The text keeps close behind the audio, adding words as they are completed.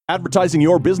Advertising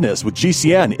your business with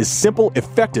GCN is simple,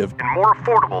 effective, and more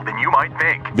affordable than you might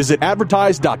think. Visit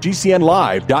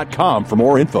advertise.gcnlive.com for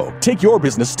more info. Take your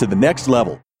business to the next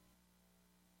level.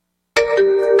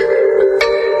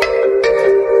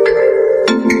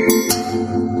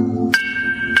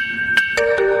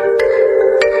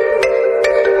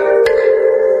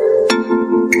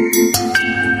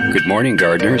 Good morning,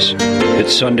 gardeners.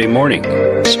 It's Sunday morning.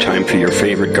 It's time for your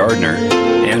favorite gardener,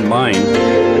 and mine,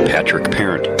 Patrick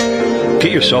Parent.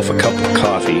 Get yourself a cup of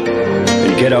coffee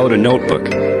and get out a notebook,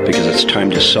 because it's time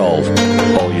to solve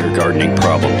all your gardening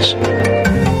problems.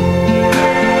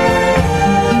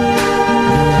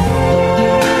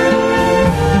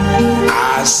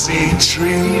 I see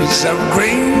trees of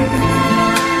green,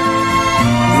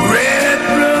 red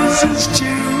roses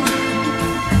too.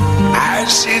 I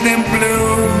see them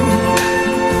bloom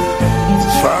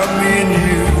for me and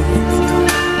you,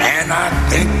 and I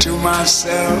think to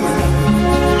myself,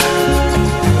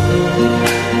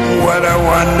 what a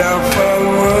wonderful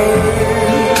world.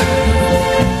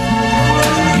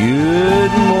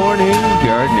 Good morning,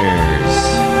 gardeners.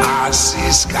 I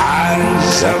see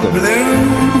skies of blue,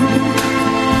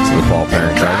 to the Paul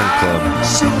Parent Gardening Club.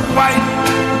 so white,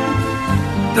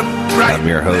 the bright I'm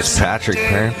your host, Patrick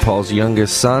Parent, Paul's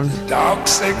youngest son, dark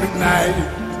sacred night.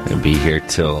 and be here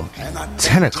till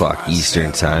 10 o'clock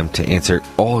Eastern Time to answer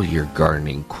all your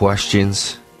gardening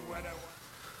questions.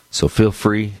 So feel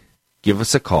free, give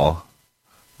us a call.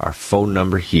 Our phone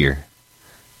number here,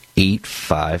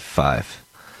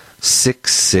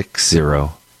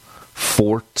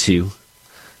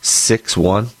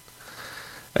 855-660-4261.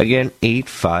 Again,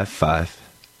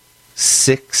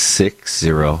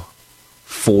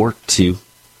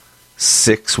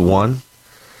 855-660-4261.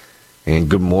 And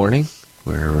good morning.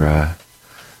 We're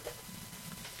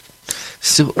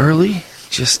still early,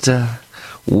 just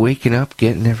waking up,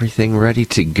 getting everything ready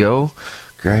to go.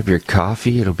 Grab your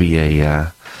coffee. It'll be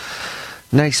a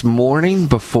nice morning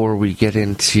before we get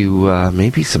into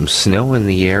maybe some snow in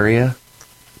the area.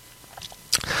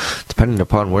 Depending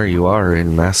upon where you are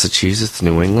in Massachusetts,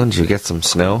 New England, you'll get some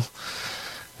snow.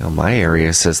 You know, my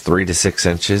area says 3 to 6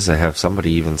 inches. I have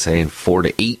somebody even saying 4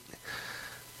 to 8.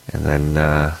 And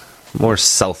then more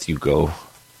south you go,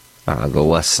 the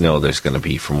less snow there's going to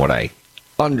be, from what I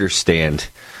understand.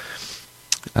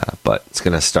 But it's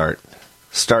going to start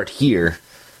here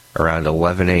around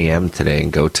 11 a.m. today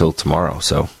and go till tomorrow.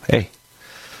 So, hey,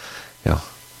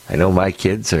 I know my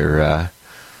kids are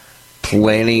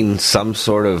planning some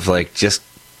sort of just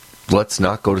let's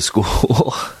not go to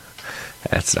school.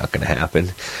 That's not going to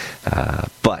happen.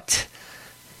 But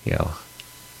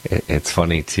it's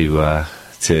funny to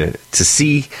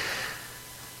see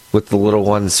with the little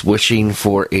ones wishing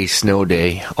for a snow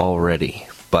day already.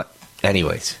 But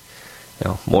anyways,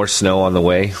 more snow on the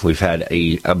way. We've had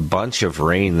a bunch of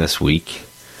rain this week,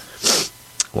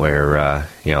 where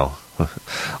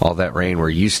all that rain we're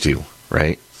used to,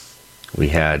 right? We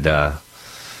had a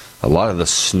lot of the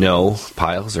snow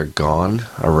piles are gone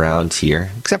around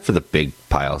here, except for the big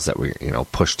piles that were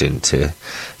pushed into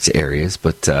areas.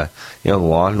 But the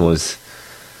lawn was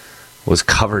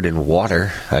covered in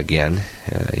water again.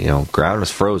 Ground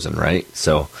was frozen, right?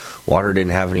 So water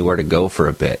didn't have anywhere to go for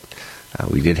a bit.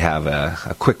 We did have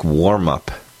a quick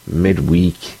warm-up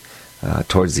midweek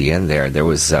towards the end there. There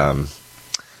was,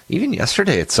 even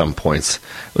yesterday at some points,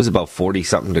 it was about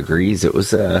 40-something degrees. It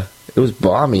was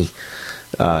balmy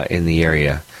in the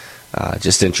area.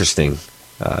 Just interesting,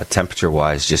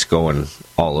 temperature-wise, just going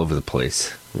all over the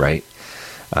place, right?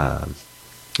 I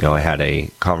had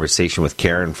a conversation with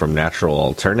Karen from Natural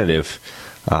Alternative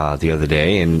the other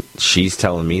day, and she's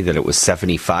telling me that it was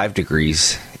 75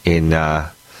 degrees in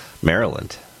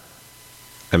Maryland.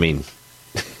 I mean,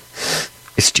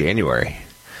 it's January.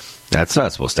 That's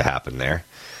not supposed to happen there.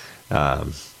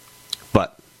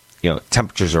 But,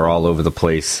 temperatures are all over the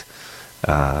place.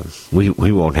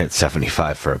 We won't hit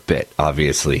 75 for a bit,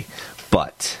 obviously.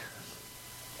 But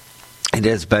it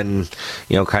has been,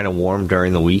 kind of warm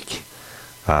during the week.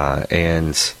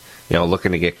 And,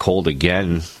 looking to get cold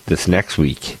again this next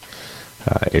week.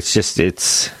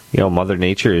 It's Mother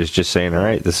Nature is just saying, all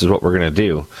right, this is what we're going to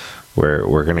do.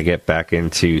 We're going to get back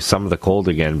into some of the cold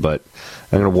again, but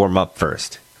I'm going to warm up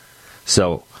first.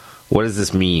 So what does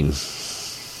this mean?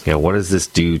 What does this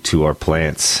do to our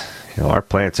plants? Our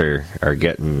plants are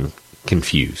getting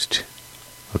confused.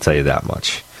 I'll tell you that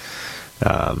much.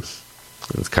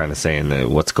 It's kind of saying that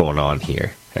what's going on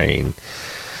here. I mean,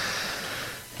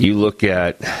 you look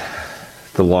at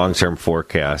the long-term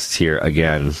forecast here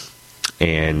again,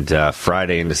 and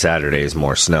Friday into Saturday is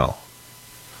more snow.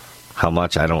 How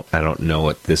much? I don't know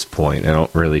at this point. I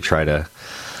don't really try to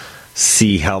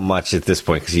see how much at this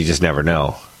point, because you just never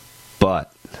know.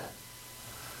 But,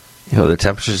 the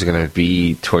temperatures are going to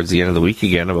be towards the end of the week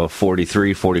again, about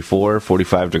 43, 44,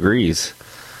 45 degrees.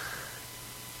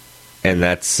 And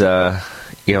that's,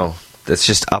 that's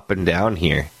just up and down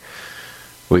here.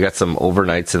 We got some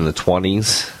overnights in the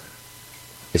 20s.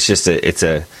 It's just it's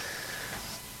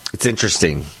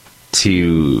interesting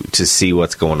to see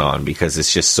what's going on, because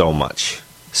it's just so much.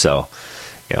 So,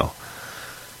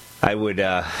 I would,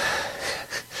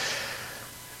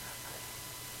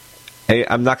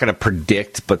 I'm not going to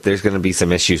predict, but there's going to be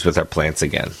some issues with our plants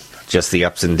again. Just the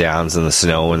ups and downs and the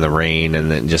snow and the rain and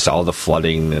then just all the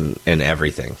flooding and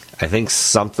everything. I think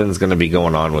something's going to be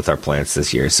going on with our plants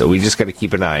this year. So we just got to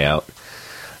keep an eye out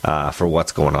for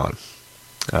what's going on.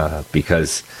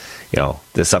 Because,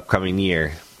 this upcoming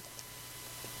year,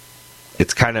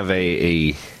 it's kind of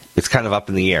it's kind of up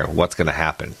in the air what's going to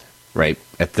happen, right,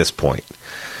 at this point.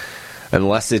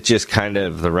 Unless it just kind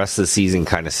of, the rest of the season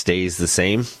kind of stays the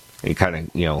same. And kind of,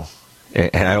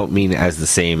 and I don't mean as the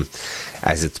same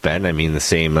as it's been. I mean the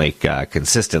same,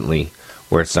 consistently,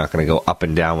 where it's not going to go up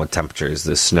and down with temperatures.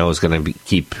 The snow is going to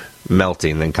keep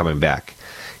melting and then coming back.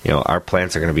 Our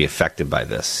plants are going to be affected by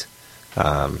this.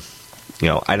 I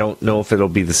don't know if it'll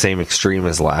be the same extreme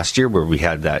as last year, where we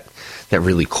had that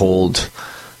really cold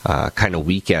kind of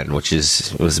weekend, which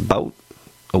was about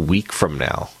a week from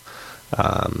now.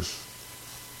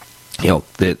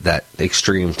 That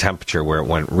extreme temperature where it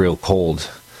went real cold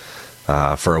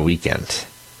for a weekend.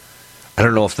 I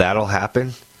don't know if that'll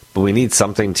happen, but we need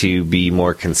something to be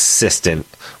more consistent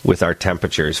with our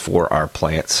temperatures for our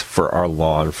plants, for our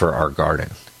lawn, for our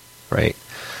garden, right?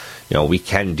 We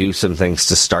can do some things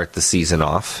to start the season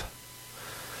off.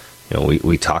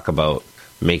 We talk about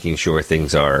making sure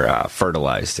things are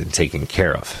fertilized and taken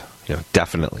care of.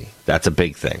 Definitely. That's a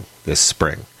big thing this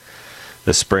spring.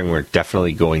 This spring, we're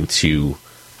definitely going to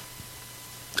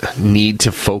need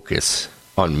to focus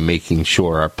on making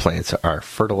sure our plants are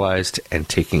fertilized and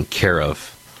taken care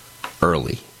of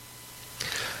early.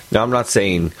 Now, I'm not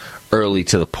saying early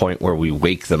to the point where we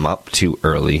wake them up too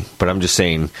early, but I'm just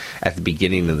saying at the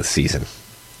beginning of the season,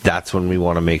 that's when we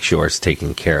want to make sure it's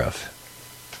taken care of.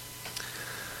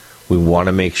 We want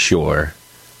to make sure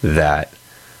that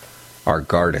our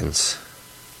gardens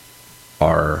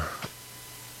are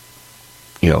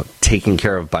taken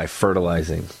care of by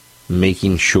fertilizing,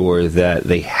 making sure that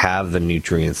they have the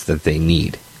nutrients that they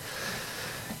need.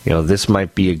 This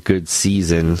might be a good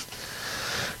season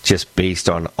just based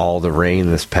on all the rain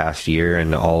this past year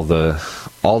and all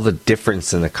the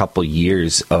difference in a couple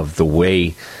years of the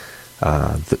way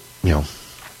the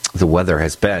weather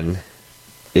has been,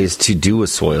 is to do a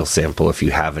soil sample if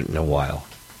you haven't in a while.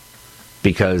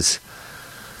 Because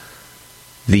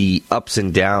the ups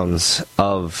and downs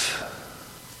of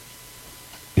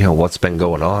what's been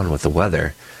going on with the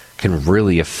weather can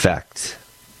really affect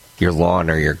your lawn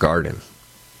or your garden.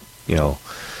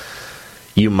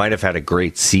 You might have had a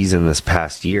great season this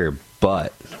past year,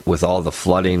 but with all the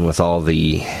flooding, with all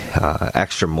the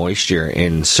extra moisture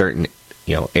in certain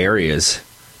areas,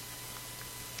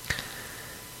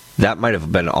 that might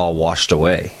have been all washed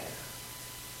away.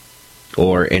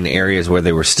 Or in areas where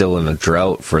they were still in a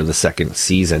drought for the second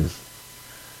season,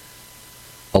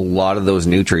 a lot of those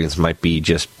nutrients might be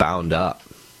just bound up,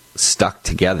 stuck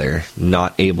together,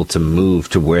 not able to move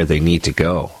to where they need to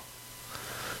go.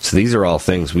 So these are all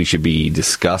things we should be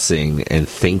discussing and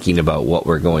thinking about what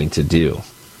we're going to do.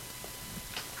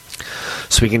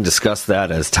 So we can discuss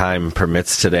that as time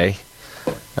permits today.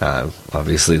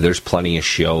 Obviously, there's plenty of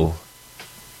show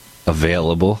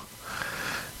available.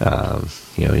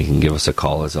 You can give us a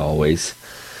call as always.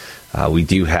 We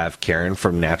do have Karen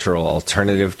from Natural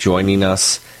Alternative joining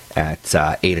us at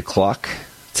 8 o'clock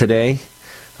today.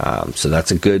 So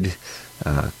that's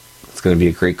it's going to be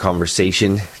a great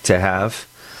conversation to have.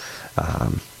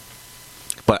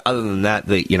 But other than that,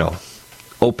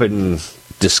 open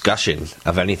discussion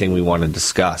of anything we want to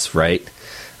discuss, right?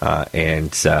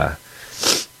 And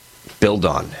build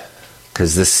on.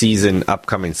 Because this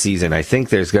upcoming season, I think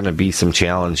there's going to be some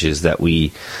challenges that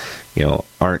we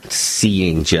aren't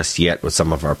seeing just yet with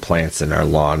some of our plants in our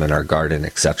lawn and our garden,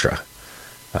 etc.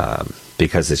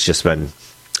 Because it's just been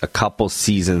a couple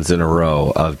seasons in a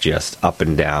row of just up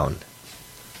and down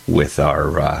with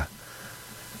our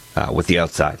with the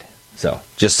outside. So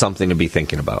just something to be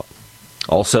thinking about.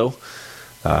 Also,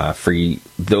 for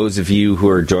those of you who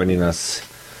are joining us,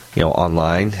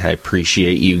 online, I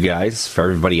appreciate you guys. For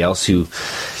everybody else who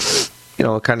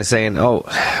kind of saying,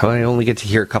 I only get to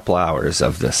hear a couple hours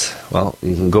of this. Well,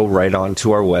 you can go right on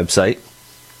to our website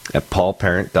at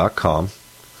paulparent.com.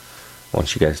 I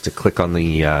want you guys to click on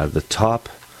the top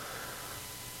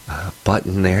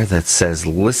button there that says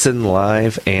Listen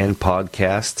Live and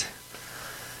Podcast.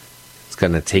 It's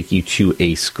going to take you to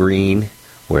a screen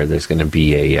where there's going to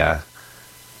be a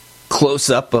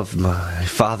close-up of my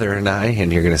father and I,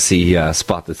 and you're going to see a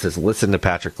spot that says Listen to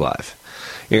Patrick Live.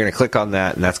 You're going to click on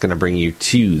that, and that's going to bring you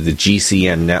to the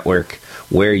GCN network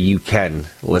where you can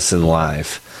listen live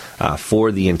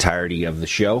for the entirety of the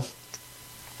show.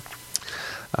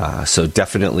 So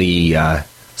definitely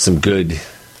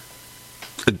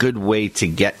a good way to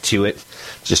get to it.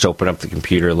 Just open up the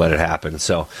computer, let it happen.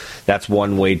 So that's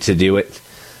one way to do it.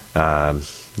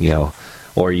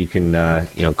 Or you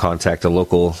can contact a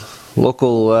local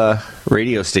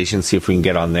radio station, see if we can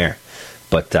get on there.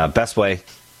 But best way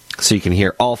so you can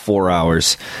hear all 4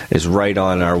 hours is right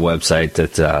on our website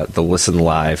at the Listen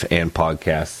Live and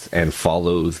Podcasts, and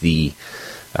follow the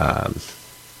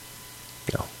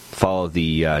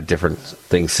different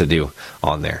things to do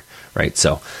on there, right?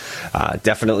 So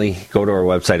definitely go to our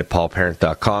website at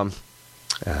paulparent.com,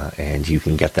 and you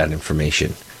can get that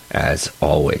information as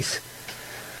always.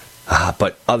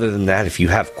 But other than that, if you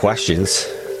have questions,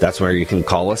 that's where you can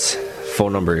call us.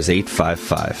 Phone number is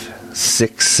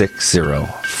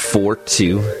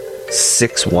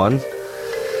 855-660-4261.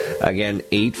 Again,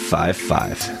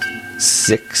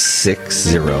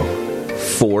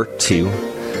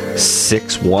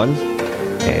 855-660-4261.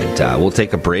 And we'll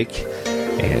take a break.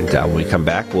 And when we come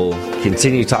back, we'll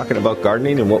continue talking about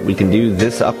gardening and what we can do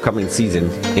this upcoming season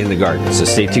in the garden. So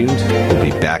stay tuned. We'll be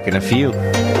back in a few.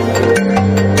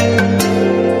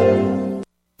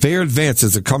 Bayer Advance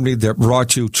is a company that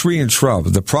brought you Tree and Shrub,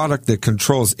 the product that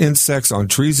controls insects on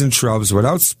trees and shrubs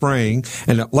without spraying,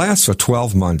 and it lasts for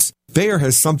 12 months. Bayer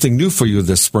has something new for you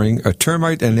this spring, a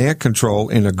termite and ant control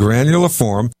in a granular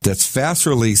form that's fast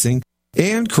releasing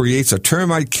and creates a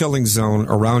termite killing zone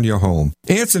around your home.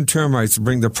 Ants and termites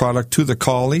bring the product to the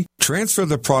colony, transfer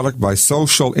the product by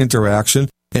social interaction,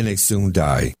 and they soon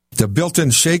die. The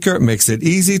built-in shaker makes it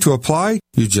easy to apply.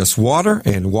 You just water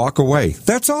and walk away.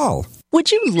 That's all. Would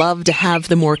you love to have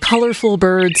the more colorful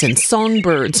birds and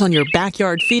songbirds on your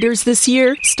backyard feeders this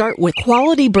year? Start with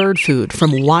quality bird food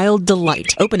from Wild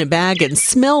Delight. Open a bag and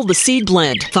smell the seed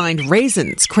blend. Find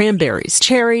raisins, cranberries,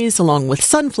 cherries, along with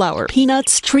sunflower,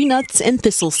 peanuts, tree nuts, and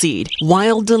thistle seed.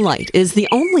 Wild Delight is the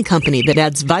only company that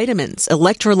adds vitamins,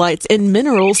 electrolytes, and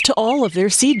minerals to all of their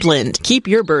seed blend. Keep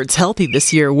your birds healthy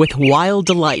this year with Wild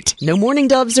Delight. No mourning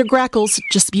doves or grackles,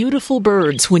 just beautiful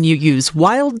birds when you use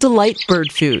Wild Delight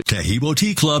bird food. Tahibo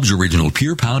Tea Club's original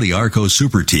Pure Pau d'Arco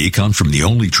Super Tea comes from the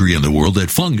only tree in the world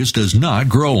that fungus does not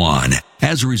grow on.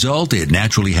 As a result, it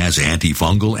naturally has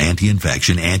antifungal,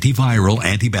 anti-infection, antiviral,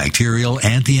 antibacterial,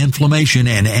 anti-inflammation,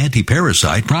 and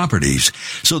anti-parasite properties.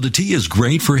 So the tea is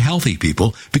great for healthy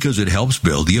people because it helps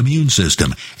build the immune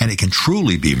system, and it can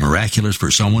truly be miraculous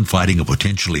for someone fighting a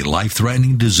potentially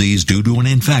life-threatening disease due to an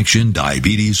infection,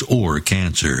 diabetes, or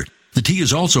cancer. The tea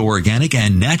is also organic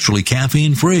and naturally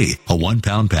caffeine-free. A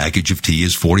 1-pound package of tea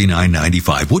is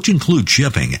 $49.95, which includes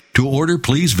shipping. To order,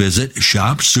 please visit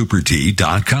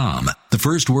shopsupertea.com. The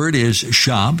first word is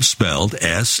shop, spelled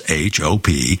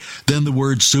S-H-O-P, then the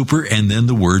word super, and then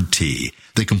the word tea.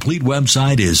 The complete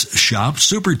website is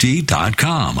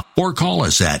shopsupertea.com, or call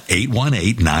us at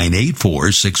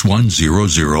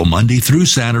 818-984-6100, Monday through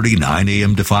Saturday, 9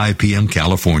 a.m. to 5 p.m.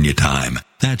 California time.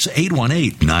 That's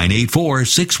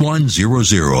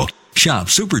 818-984-6100.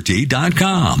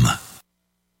 ShopSuperTea.com.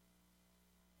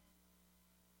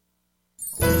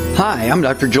 Hi, I'm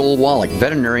Dr. Joel Wallach,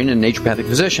 veterinarian and naturopathic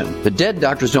physician. The Dead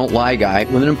Doctors Don't Lie guy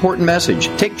with an important message.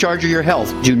 Take charge of your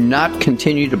health. Do not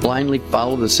continue to blindly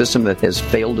follow the system that has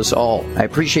failed us all. I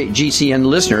appreciate GCN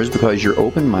listeners because you're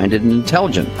open-minded and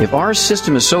intelligent. If our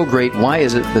system is so great, why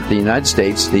is it that the United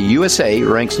States, the USA,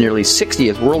 ranks nearly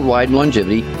 60th worldwide in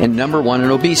longevity and number 1 in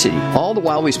obesity? All the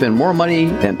while we spend more money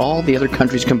than all the other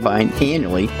countries combined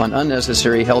annually on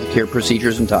unnecessary healthcare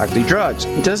procedures and toxic drugs.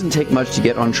 It doesn't take much to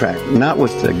get on track. Not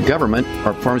with the government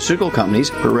or pharmaceutical companies,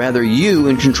 but rather you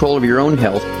in control of your own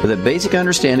health with a basic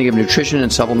understanding of nutrition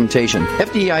and supplementation.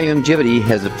 FDI Longevity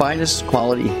has the finest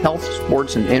quality health,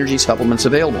 sports, and energy supplements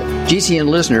available. GCN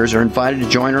listeners are invited to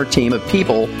join our team of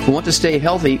people who want to stay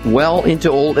healthy well into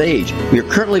old age. We are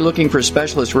currently looking for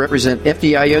specialists to represent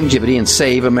FDI Longevity and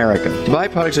Save America. To buy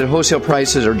products at wholesale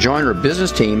prices or join our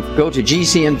business team, go to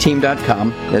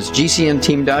GCNteam.com. That's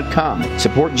GCNteam.com.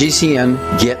 Support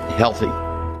GCN. Get healthy.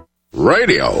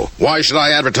 Radio? Why should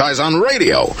I advertise on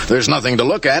radio? There's nothing to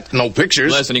look at, no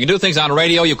pictures. Listen, you can do things on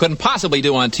radio you couldn't possibly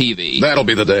do on TV. That'll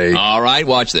be the day. All right,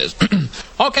 watch this.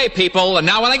 Okay, people, and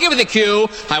now when I give you the cue,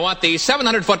 I want the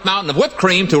 700-foot mountain of whipped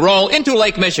cream to roll into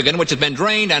Lake Michigan, which has been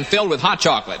drained and filled with hot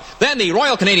chocolate. Then the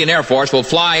Royal Canadian Air Force will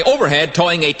fly overhead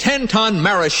towing a 10-ton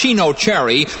maraschino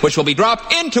cherry, which will be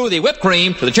dropped into the whipped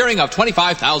cream to the cheering of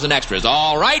 25,000 extras.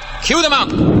 All right, cue the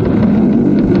mountain.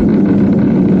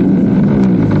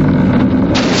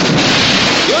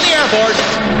 Cue the Air Force.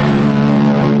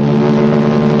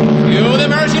 Cue the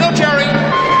maraschino cherry.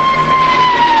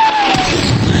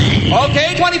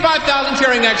 Okay, 25,000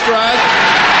 cheering extras.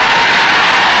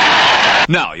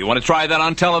 Now, you want to try that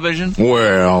on television?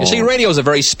 Well... You see, radio is a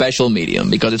very special medium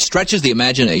because it stretches the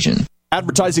imagination.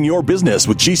 Advertising your business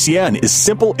with GCN is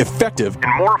simple, effective,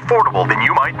 and more affordable than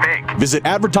you might think. Visit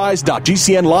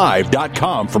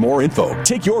advertise.gcnlive.com for more info.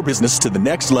 Take your business to the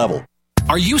next level.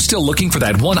 Are you still looking for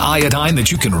that one iodine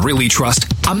that you can really trust?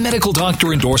 A medical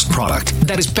doctor endorsed product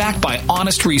that is backed by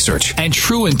honest research and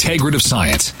true integrative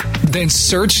science? Then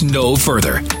search no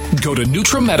further. Go to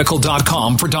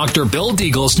NutriMedical.com for Dr. Bill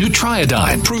Deagle's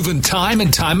Nutriodine, proven time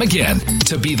and time again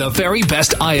to be the very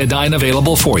best iodine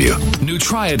available for you.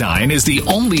 Nutriodine is the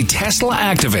only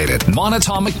Tesla-activated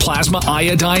monatomic plasma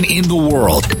iodine in the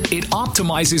world. It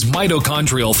optimizes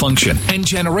mitochondrial function and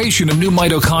generation of new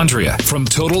mitochondria from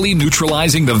totally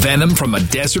neutralizing the venom from a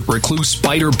desert recluse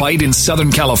spider bite in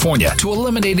Southern California to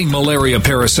eliminating malaria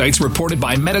parasites reported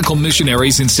by medical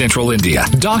missionaries in central India.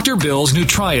 Dr. Bill's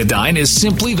Nutriodine is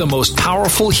simply the most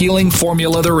powerful healing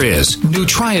formula there is.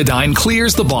 Nutriodine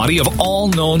clears the body of all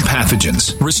known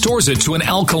pathogens, restores it to an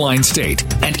alkaline state,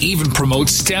 and even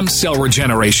promotes stem cell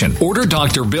regeneration. Order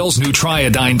Dr. Bill's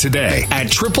Nutriodine today at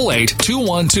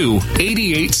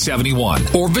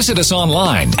 888-212-8871 or visit us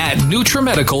online at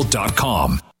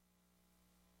NutriMedical.com.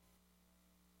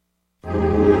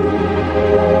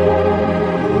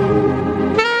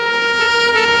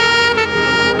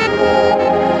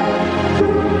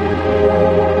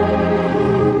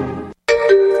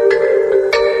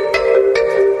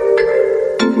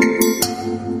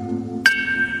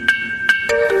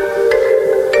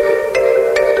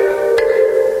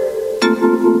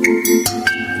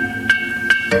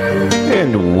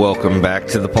 And welcome back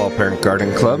to the Paul Parent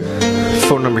Garden Club.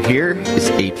 Phone number here is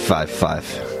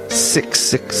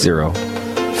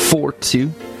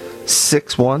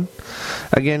 855-660-4261.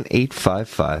 Again,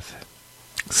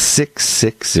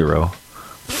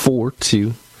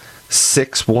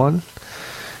 855-660-4261.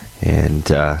 And,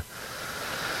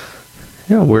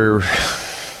 we're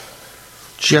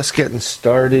just getting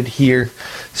started here.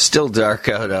 Still dark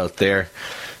out there.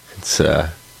 It's,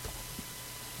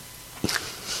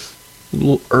 a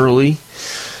little early,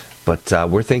 but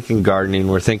we're thinking gardening.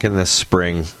 We're thinking this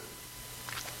spring.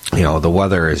 The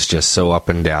weather is just so up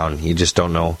and down. You just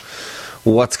don't know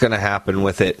what's going to happen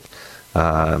with it.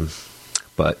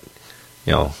 But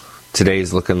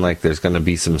today's looking like there's going to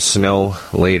be some snow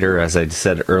later, as I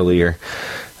said earlier.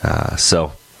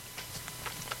 So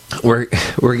we're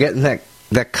getting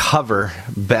that cover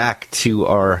back to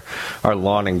our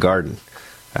lawn and garden.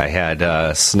 I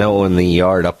had snow in the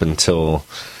yard up until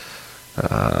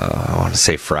I want to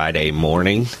say Friday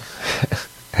morning,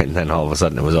 and then all of a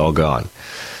sudden it was all gone.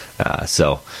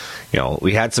 So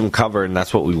we had some cover, and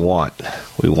that's what we want.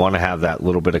 We want to have that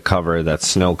little bit of cover, that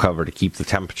snow cover, to keep the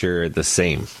temperature the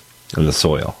same in the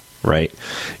soil, right?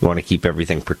 You want to keep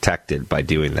everything protected by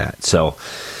doing that. So,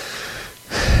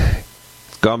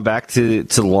 gone back to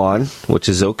lawn, which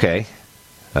is okay.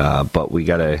 But we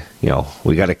gotta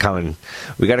come in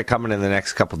the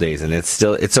next couple days, and it's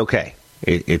okay.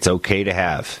 It's okay to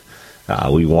have.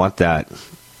 We want that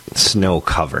snow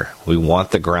cover. We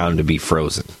want the ground to be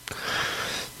frozen.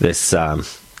 This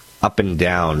up and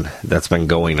down that's been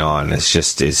going on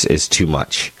is too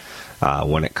much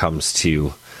when it comes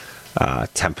to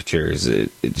temperatures.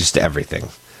 Just everything.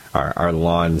 Our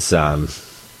lawns are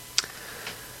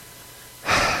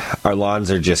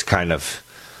just kind of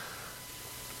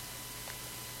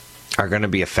are going to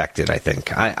be affected, I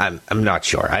think. I'm not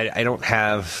sure. I don't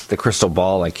have the crystal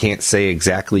ball. I can't say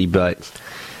exactly, but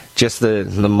just the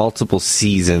multiple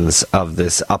seasons of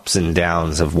this ups and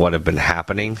downs of what have been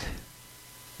happening,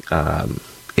 you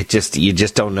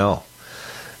just don't know.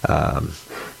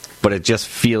 But it just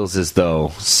feels as though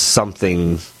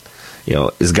something,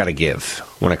 is got to give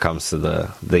when it comes to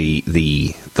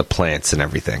the plants and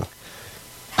everything.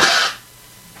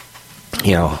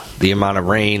 The amount of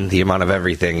rain, the amount of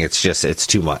everything, it's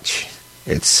too much.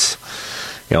 It's,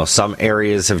 some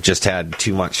areas have just had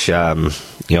too much, no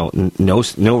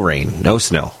rain, no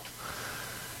snow.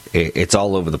 It's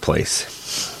all over the place.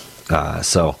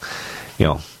 So,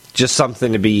 just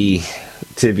something to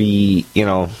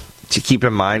keep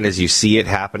in mind as you see it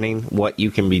happening, what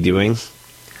you can be doing.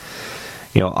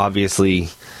 obviously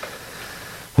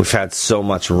we've had so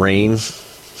much rain,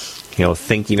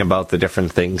 thinking about the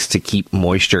different things to keep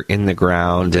moisture in the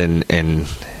ground and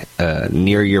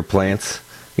near your plants.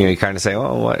 You kind of say,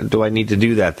 what do I need to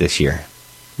do that this year?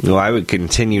 I would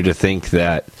continue to think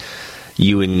that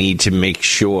you would need to make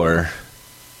sure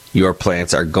your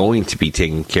plants are going to be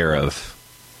taken care of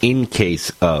in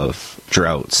case of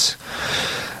droughts,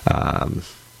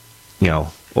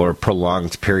 or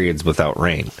prolonged periods without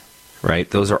rain, right?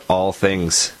 Those are all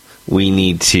things we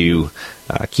need to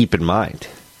keep in mind.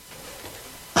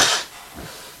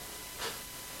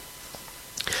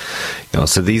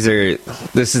 So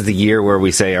this is the year where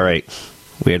we say, all right,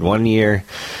 we had 1 year,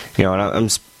 and I'm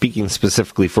speaking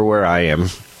specifically for where I am.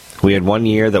 We had 1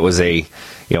 year that was a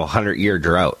 100-year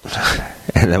drought,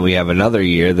 and then we have another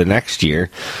year, the next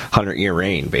year, 100-year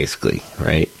rain, basically,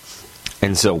 right?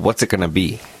 And so what's it going to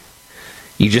be?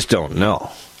 You just don't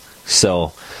know.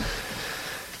 So,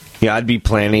 I'd be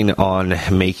planning on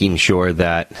making sure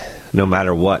that no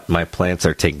matter what, my plants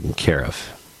are taken care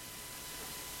of.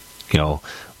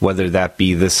 Whether that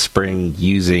be this spring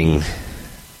using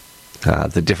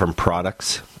the different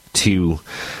products to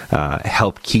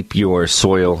help keep your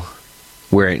soil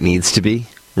where it needs to be,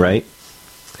 right?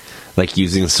 Like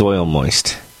using Soil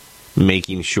Moist,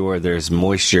 making sure there's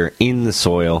moisture in the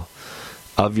soil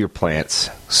of your plants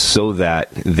so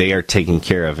that they are taken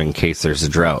care of in case there's a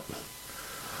drought.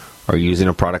 Or using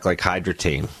a product like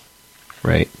Hydrotain,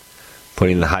 right?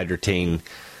 Putting the Hydrotain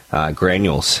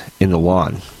granules in the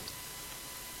lawn.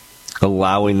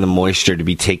 Allowing the moisture to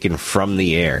be taken from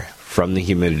the air, from the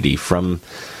humidity, from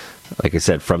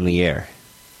the air.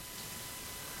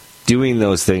 Doing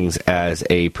those things as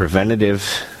a preventative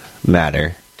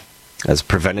matter, as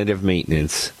preventative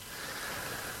maintenance,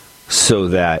 so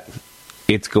that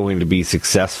it's going to be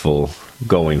successful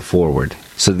going forward.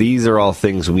 So these are all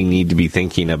things we need to be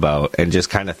thinking about, and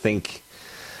just kind of think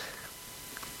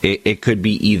it could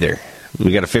be either.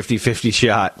 We got a 50-50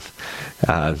 shot.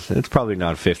 It's probably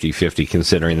not 50-50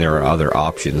 considering there are other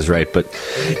options, right? But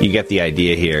you get the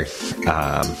idea here.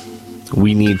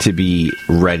 We need to be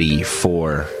ready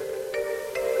for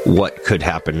what could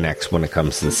happen next when it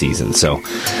comes to the season. So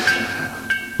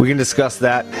we can discuss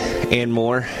that and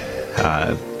more.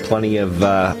 Plenty of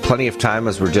time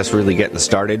as we're just really getting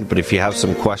started. But if you have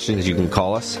some questions, you can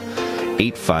call us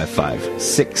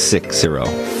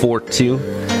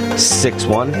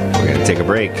 855-660-4261. We're going to take a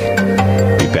break.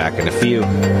 Be back in a few.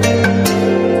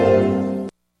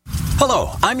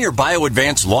 Hello, I'm your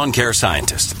BioAdvanced lawn care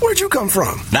scientist. Where'd you come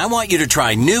from? And I want you to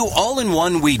try new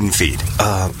All-in-One Weed and Feed.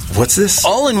 What's this?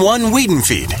 All-in-One Weed and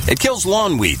Feed. It kills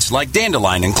lawn weeds like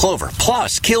dandelion and clover,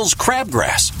 plus kills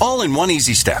crabgrass. All in one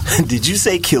easy step. Did you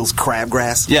say kills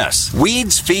crabgrass? Yes.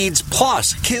 Weeds, feeds,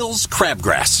 plus kills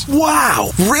crabgrass. Wow,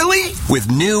 really?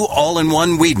 With new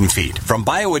All-in-One Weed and Feed from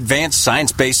BioAdvanced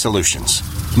Science-Based Solutions.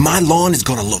 My lawn is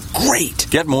going to look great.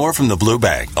 Get more from the blue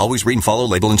bag. Always read and follow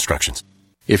label instructions.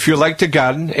 If you like to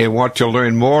garden and want to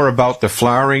learn more about the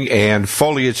flowering and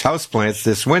foliage houseplants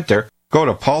this winter, go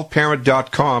to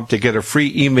paulparent.com to get a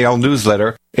free email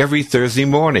newsletter every Thursday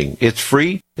morning. It's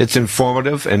free, it's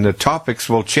informative, and the topics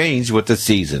will change with the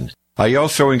season. I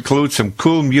also include some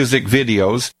cool music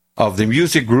videos of the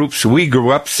music groups we grew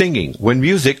up singing when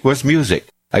music was music.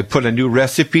 I put a new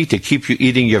recipe to keep you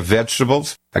eating your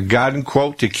vegetables, a garden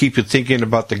quote to keep you thinking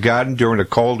about the garden during a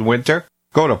cold winter.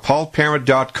 Go to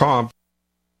paulparent.com.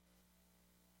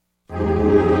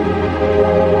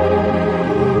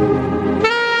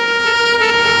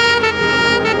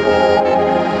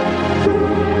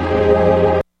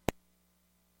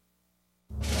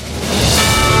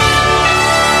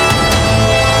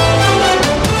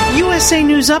 USA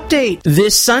News Update.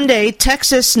 This Sunday,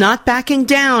 Texas not backing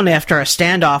down after a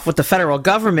standoff with the federal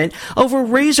government over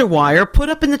razor wire put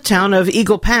up in the town of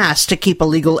Eagle Pass to keep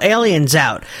illegal aliens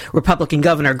out. Republican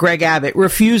Governor Greg Abbott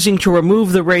refusing to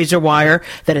remove the razor wire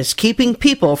that is keeping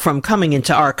people from coming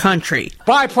into our country.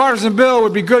 Bipartisan bill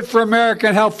would be good for America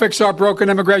and help fix our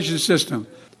broken immigration system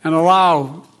and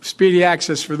allow speedy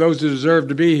access for those who deserve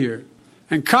to be here.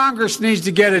 And Congress needs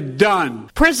to get it done.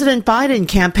 President Biden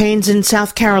campaigns in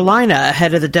South Carolina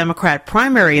ahead of the Democrat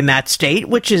primary in that state,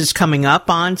 which is coming up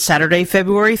on Saturday,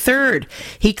 February 3rd.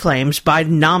 He claims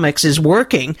Bidenomics is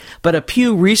working, but a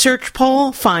Pew Research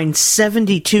poll finds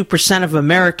 72% of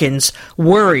Americans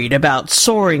worried about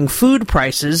soaring food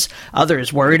prices.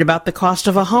 Others worried about the cost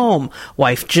of a home.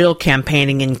 Wife Jill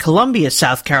campaigning in Columbia,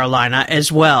 South Carolina as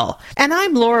well. And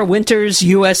I'm Laura Winters,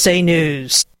 USA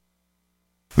News.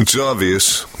 It's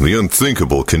obvious. The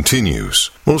unthinkable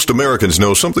continues. Most Americans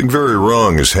know something very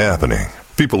wrong is happening.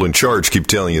 People in charge keep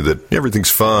telling you that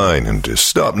everything's fine and to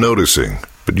stop noticing,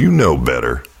 but you know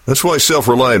better. That's why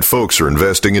self-reliant folks are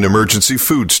investing in emergency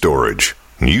food storage.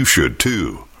 You should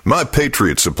too. My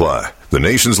Patriot Supply, the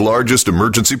nation's largest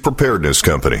emergency preparedness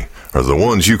company, are the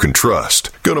ones you can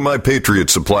trust. Go to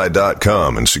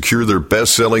MyPatriotSupply.com and secure their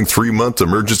best-selling 3-month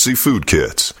emergency food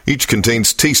kits. Each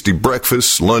contains tasty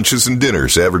breakfasts, lunches, and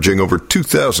dinners averaging over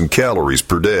 2,000 calories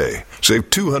per day. Save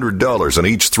 $200 on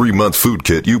each 3-month food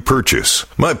kit you purchase.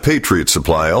 My Patriot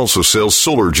Supply also sells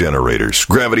solar generators,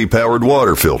 gravity-powered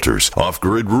water filters,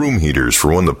 off-grid room heaters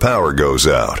for when the power goes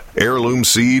out, heirloom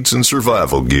seeds, and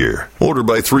survival gear. Order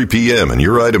by 3 p.m. and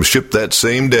your items ship that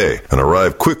same day and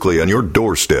arrive quickly on your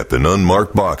doorstep in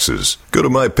unmarked boxes. Go to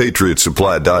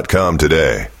MyPatriotSupply.com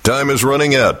today. Time is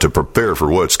running out to prepare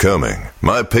for what's coming.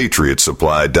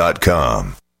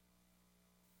 MyPatriotSupply.com.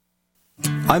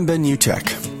 I'm Ben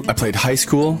Utek. I played high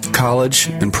school, college,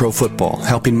 and pro football,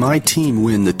 helping my team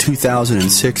win the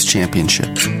 2006 championship.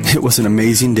 It was an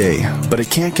amazing day, but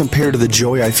it can't compare to the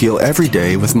joy I feel every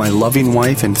day with my loving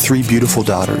wife and 3 beautiful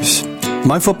daughters.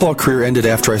 My football career ended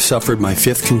after I suffered my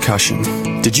 5th concussion.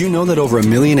 Did you know that over 1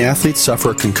 million athletes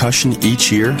suffer a concussion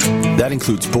each year? That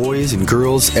includes boys and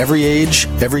girls, every age,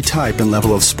 every type and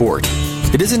level of sport.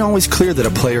 It isn't always clear that a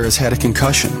player has had a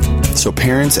concussion, so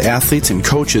parents, athletes, and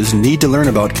coaches need to learn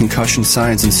about concussion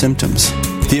signs and symptoms.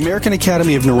 The American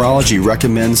Academy of Neurology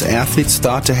recommends athletes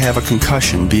thought to have a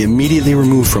concussion be immediately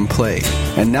removed from play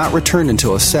and not returned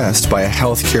until assessed by a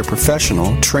healthcare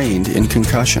professional trained in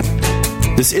concussion.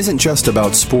 This isn't just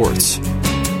about sports.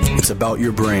 It's about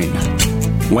your brain.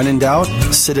 When in doubt,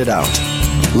 sit it out.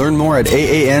 Learn more at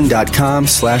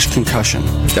AAN.com/concussion.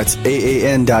 That's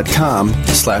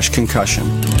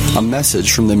AAN.com/concussion. A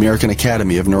message from the American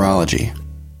Academy of Neurology.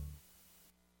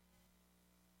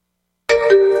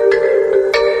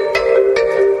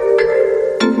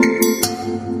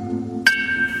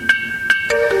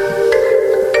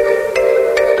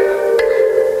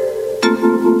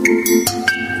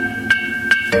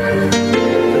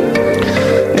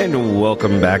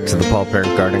 Welcome back to the Paul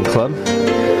Parent Garden Club.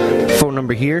 Phone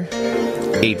number here,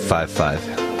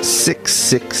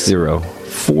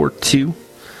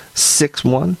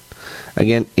 855-660-4261.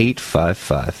 Again,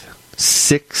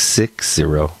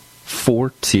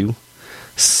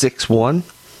 855-660-4261.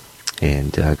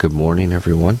 And good morning,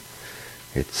 everyone.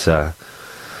 It's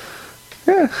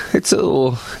it's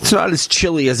not as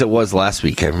chilly as it was last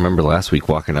week. I remember last week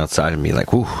walking outside and being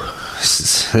like, "Ooh,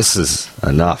 this is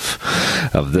enough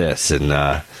of this." And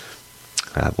I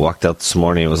walked out this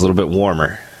morning; it was a little bit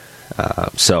warmer.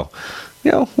 So,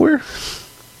 you know, we're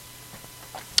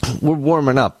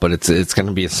warming up, but it's going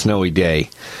to be a snowy day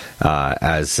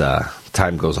as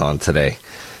time goes on today.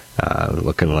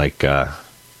 Looking like, at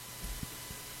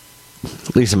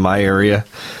least in my area,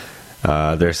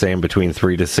 they're saying between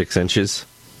 3 to 6 inches.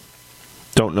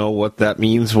 Don't know what that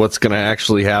means, what's going to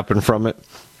actually happen from it.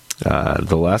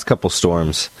 The last couple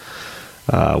storms,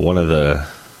 one of the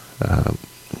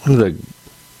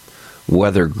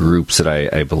weather groups that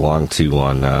I belong to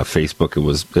on Facebook,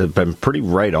 it been pretty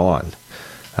right on.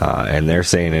 And they're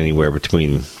saying anywhere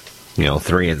between,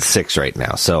 3 and 6 right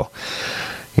now. So,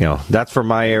 that's for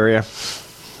my area.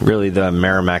 Really, the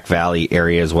Merrimack Valley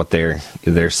area is what they're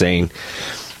saying.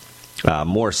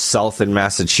 More south in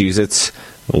Massachusetts,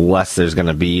 less there's going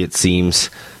to be, it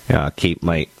seems. Cape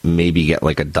might maybe get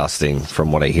like a dusting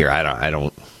from what I hear.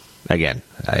 I'm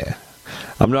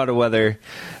not a weather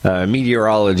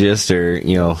meteorologist, or,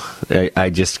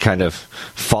 I just kind of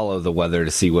follow the weather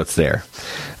to see what's there.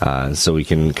 So we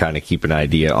can kind of keep an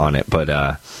idea on it. But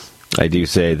I do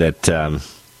say that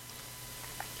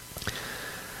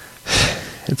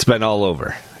it's been all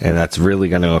over, and that's really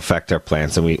going to affect our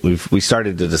plants. And we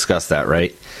started to discuss that,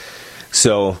 right?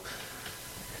 So,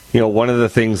 one of the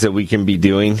things that we can be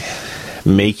doing,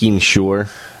 making sure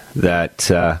that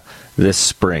this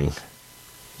spring,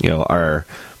 our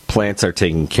plants are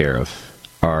taken care of,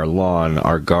 our lawn,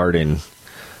 our garden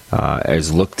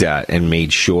is looked at and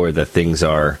made sure that things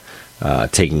are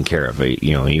taken care of.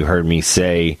 You heard me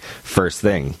say first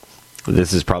thing,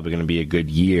 this is probably going to be a good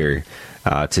year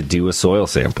to do a soil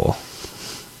sample,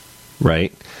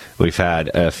 right? We've had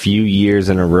a few years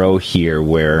in a row here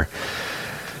where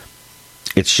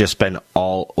it's just been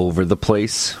all over the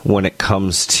place when it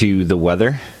comes to the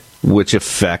weather, which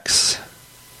affects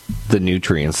the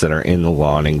nutrients that are in the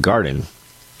lawn and garden,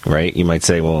 right? You might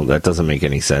say, well, that doesn't make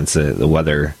any sense. The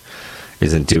weather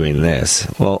isn't doing this.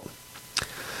 Well,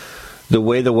 the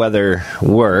way the weather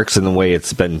works and the way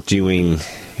it's been doing,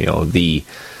 the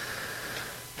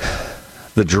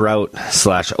drought /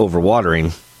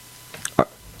 overwatering,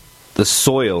 the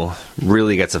soil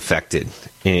really gets affected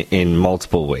in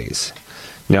multiple ways.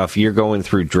 Now, if you're going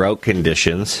through drought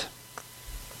conditions,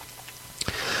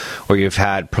 or you've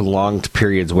had prolonged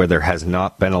periods where there has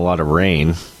not been a lot of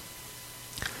rain,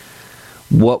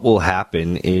 what will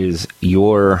happen is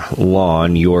your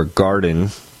lawn, your garden,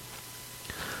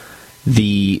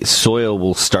 the soil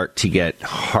will start to get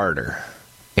harder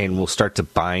and will start to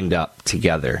bind up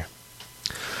together.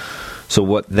 So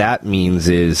what that means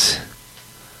is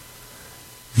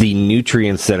the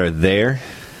nutrients that are there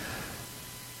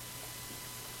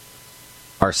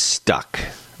are stuck.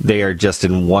 They are just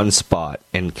in one spot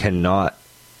and cannot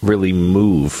really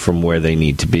move from where they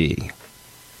need to be.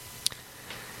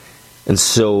 And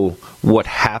so what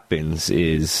happens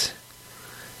is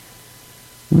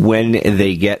when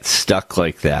they get stuck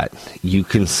like that, you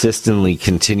consistently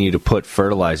continue to put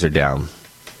fertilizer down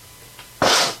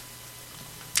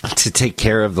to take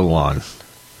care of the lawn.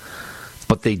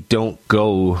 But they don't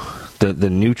go, the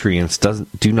nutrients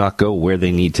do not go where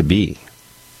they need to be,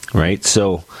 right?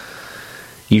 So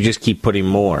you just keep putting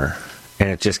more, and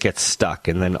it just gets stuck,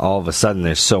 and then all of a sudden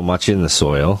there's so much in the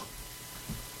soil,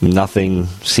 nothing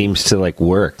seems to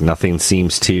work. Nothing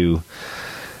seems to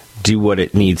do what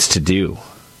it needs to do.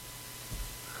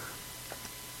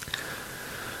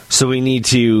 So we need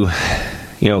to,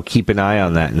 keep an eye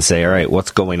on that and say, all right,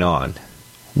 what's going on?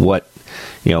 What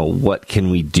can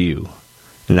we do?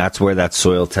 And that's where that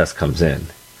soil test comes in.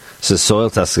 So the soil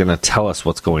test is going to tell us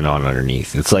what's going on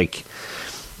underneath. It's like,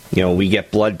 we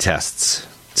get blood tests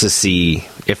to see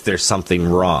if there's something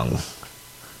wrong.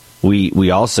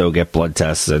 We also get blood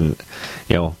tests and,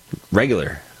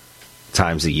 regular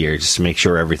times a year just to make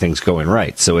sure everything's going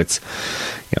right. So it's,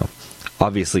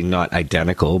 obviously not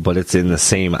identical, but it's in the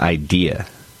same idea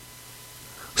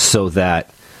so that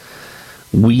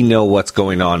we know what's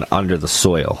going on under the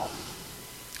soil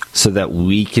so that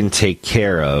we can take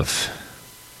care of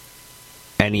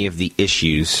any of the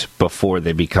issues before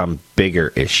they become bigger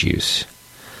issues.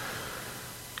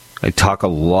 I talk a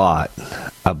lot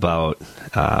about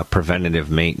preventative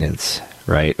maintenance,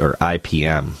 right, or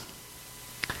IPM.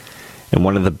 And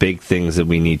one of the big things that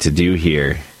we need to do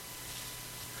here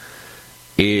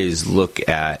is look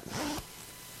at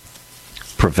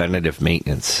preventative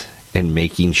maintenance and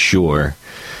making sure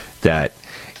that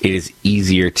it is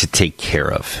easier to take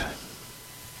care of.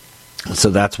 So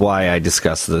that's why I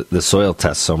discuss the soil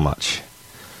test so much.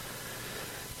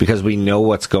 Because we know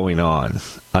what's going on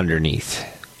underneath.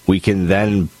 We can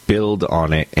then build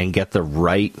on it and get the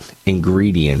right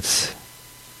ingredients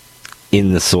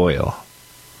in the soil.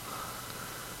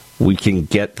 We can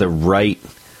get the right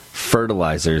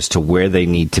fertilizers to where they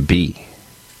need to be.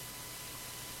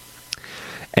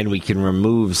 And we can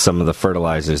remove some of the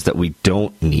fertilizers that we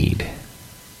don't need.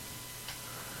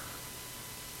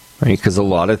 Right? Because a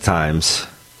lot of times,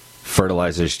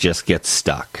 fertilizers just get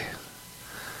stuck.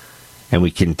 And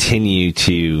we continue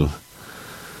to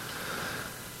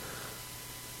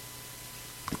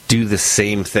do the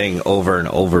same thing over and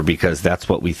over because that's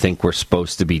what we think we're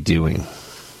supposed to be doing.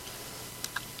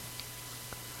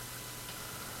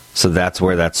 So that's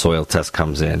where that soil test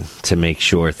comes in, to make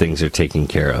sure things are taken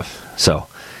care of. So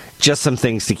just some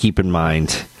things to keep in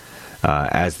mind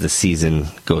as the season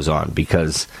goes on.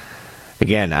 Because,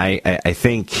 again, I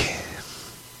think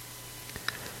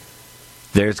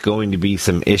there's going to be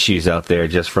some issues out there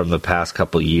just from the past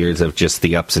couple of years of just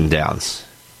the ups and downs.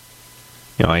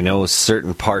 I know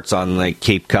certain parts on Lake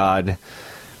Cape Cod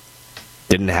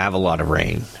didn't have a lot of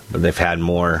rain, but they've had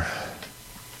more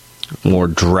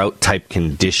drought-type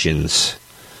conditions.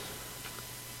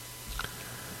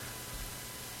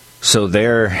 So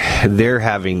they're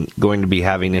going to be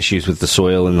having issues with the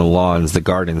soil in the lawns, the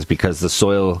gardens, because the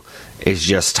soil is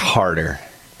just harder.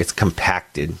 It's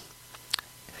compacted.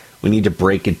 We need to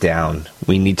break it down.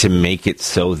 We need to make it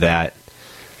so that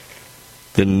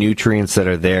the nutrients that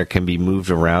are there can be moved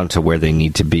around to where they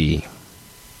need to be.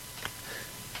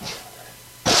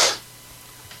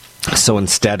 So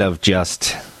instead of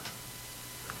just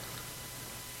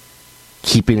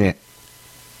keeping it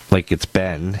like it's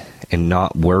been and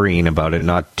not worrying about it,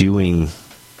 not doing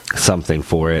something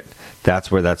for it, that's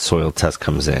where that soil test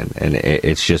comes in. And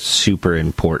it's just super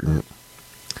important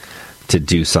to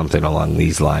do something along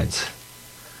these lines.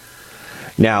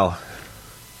 Now,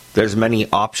 there's many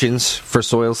options for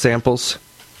soil samples.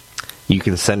 You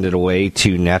can send it away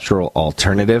to Natural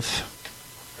Alternative.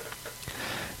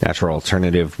 Natural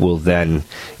Alternative will then,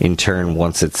 in turn,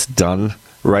 once it's done,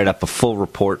 write up a full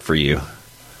report for you.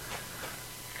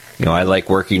 I like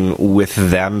working with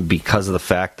them because of the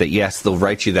fact that, yes, they'll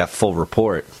write you that full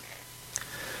report,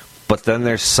 but then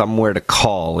there's somewhere to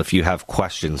call if you have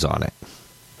questions on it.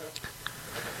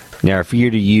 Now, if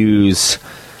you're to use,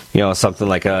 something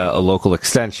like a local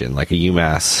extension, like a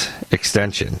UMass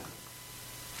extension,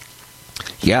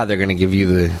 yeah, they're going to give you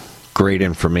the great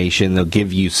information. They'll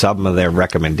give you some of their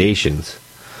recommendations.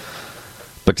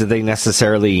 But do they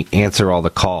necessarily answer all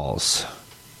the calls?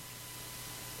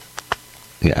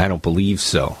 Yeah, I don't believe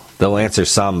so. They'll answer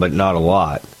some, but not a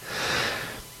lot.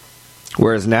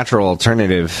 Whereas Natural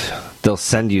Alternative, they'll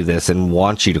send you this and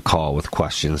want you to call with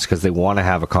questions because they want to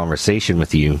have a conversation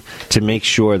with you to make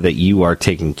sure that you are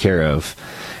taken care of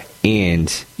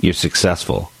and you're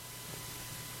successful.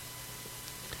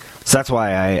 So that's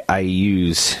why I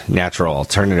use Natural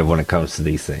Alternative when it comes to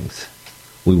these things.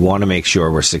 We want to make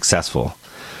sure we're successful.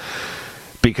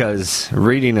 Because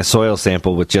reading a soil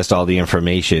sample with just all the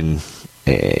information,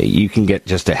 you can get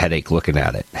just a headache looking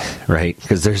at it, right?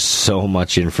 Because there's so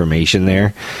much information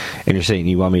there. And you're saying,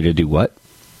 you want me to do what?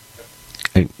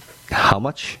 And how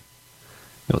much?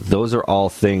 Those are all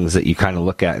things that you kind of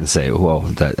look at and say, whoa,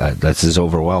 that's just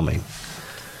overwhelming.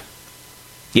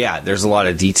 Yeah, there's a lot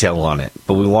of detail on it.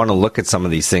 But we want to look at some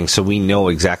of these things so we know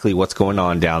exactly what's going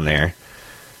on down there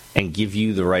and give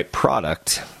you the right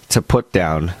product to put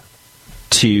down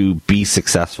to be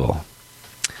successful.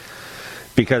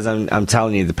 Because I'm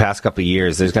telling you, the past couple of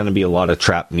years, there's going to be a lot of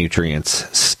trapped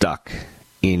nutrients stuck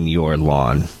in your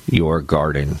lawn, your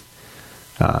garden,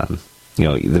 the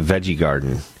veggie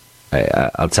garden.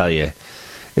 I'll tell you,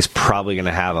 is probably going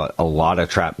to have a lot of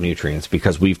trapped nutrients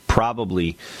because we've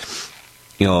probably,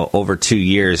 over 2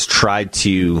 years tried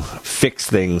to fix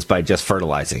things by just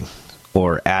fertilizing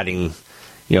or adding,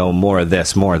 more of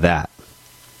this, more of that.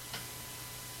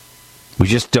 We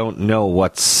just don't know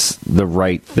what's the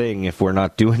right thing if we're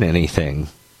not doing anything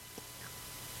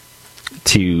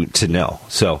to know.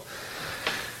 So,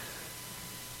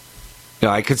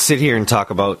 I could sit here and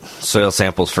talk about soil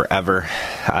samples forever.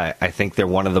 I think they're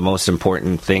one of the most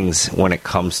important things when it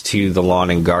comes to the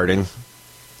lawn and garden.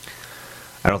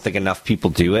 I don't think enough people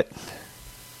do it.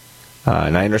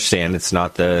 And I understand it's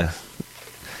not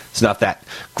that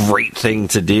great thing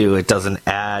to do. It doesn't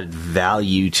add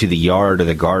value to the yard or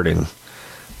the garden.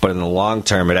 But in the long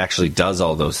term, it actually does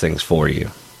all those things for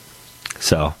you.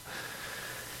 So,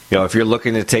 if you're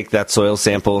looking to take that soil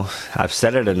sample, I've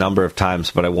said it a number of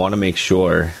times, but I want to make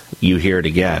sure you hear it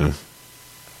again.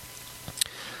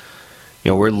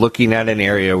 We're looking at an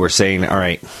area, we're saying, all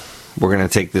right, we're going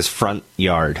to take this front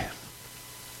yard.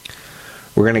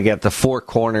 We're going to get the 4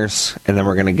 corners, and then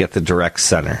we're going to get the direct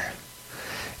center.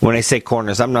 When I say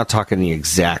corners, I'm not talking the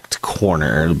exact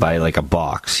corner by like a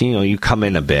box. You come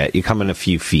in a bit, you come in a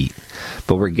few feet,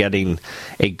 but we're getting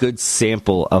a good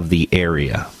sample of the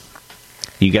area.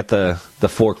 You get the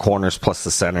 4 corners plus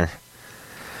the center.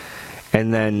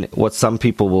 And then what some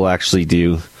people will actually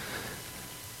do,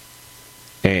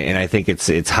 and I think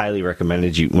it's highly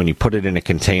recommended, when you put it in a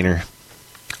container,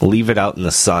 leave it out in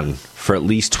the sun for at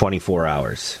least 24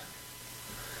 hours.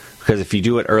 Because if you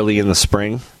do it early in the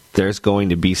spring, there's going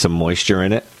to be some moisture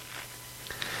in it.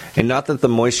 And not that the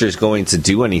moisture is going to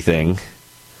do anything,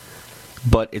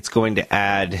 but it's going to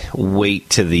add weight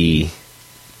to the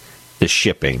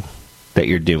shipping that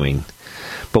you're doing.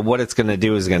 But what it's going to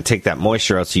do is it's going to take that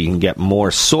moisture out so you can get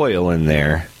more soil in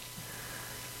there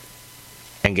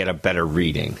and get a better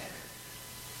reading,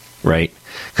 right?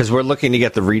 Because we're looking to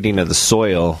get the reading of the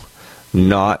soil,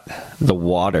 not the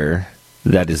water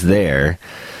that is there,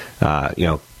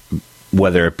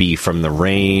 whether it be from the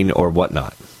rain or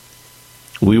whatnot.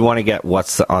 We want to get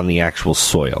what's on the actual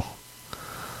soil.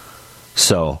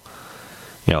 So,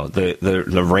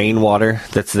 the rainwater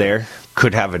that's there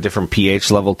could have a different pH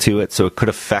level to it, so it could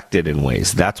affect it in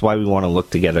ways. That's why we want to look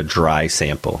to get a dry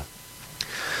sample.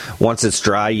 Once it's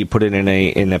dry, you put it in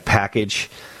a package.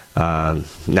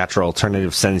 Natural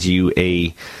Alternative sends you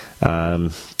a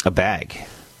bag,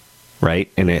 right?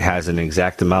 And it has an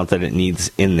exact amount that it needs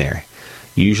in there.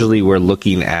 Usually we're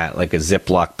looking at like a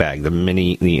Ziploc bag,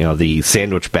 the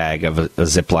sandwich bag of a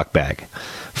Ziploc bag,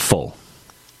 full.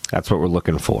 That's what we're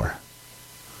looking for.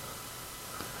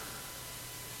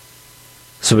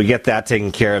 So we get that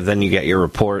taken care of, then you get your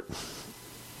report.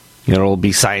 It'll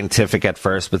be scientific at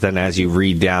first, but then as you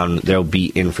read down, there'll be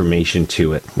information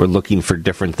to it. We're looking for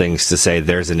different things to say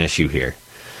there's an issue here.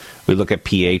 We look at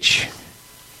pH.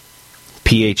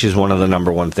 pH is one of the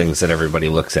number one things that everybody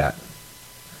looks at.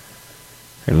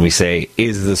 And we say,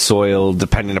 is the soil,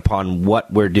 depending upon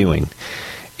what we're doing,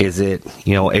 is it,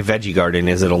 a veggie garden?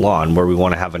 Is it a lawn where we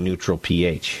want to have a neutral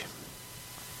pH?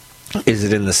 Is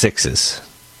it in the 6s?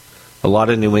 A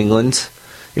lot of New England,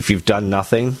 if you've done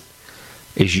nothing,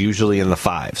 is usually in the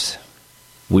 5s.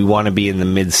 We want to be in the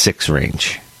mid-6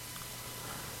 range.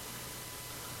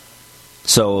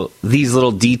 So these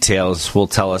little details will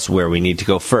tell us where we need to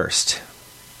go first.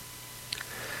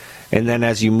 And then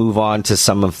as you move on to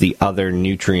some of the other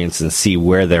nutrients and see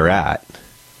where they're at,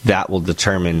 that will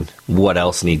determine what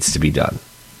else needs to be done.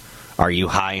 Are you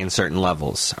high in certain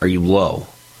levels? Are you low?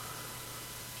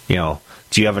 Do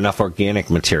you have enough organic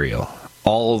material?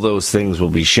 All of those things will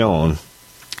be shown,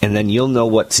 and then you'll know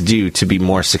what to do to be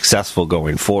more successful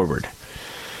going forward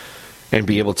and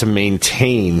be able to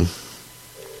maintain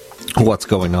what's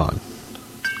going on.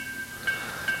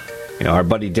 Our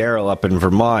buddy Daryl up in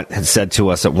Vermont had said to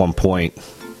us at one point,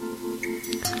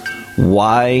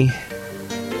 why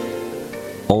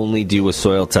only do a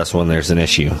soil test when there's an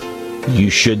issue?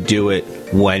 You should do it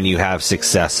when you have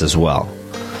success as well.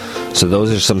 So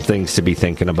those are some things to be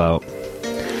thinking about.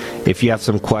 If you have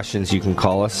some questions, you can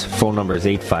call us. Phone number is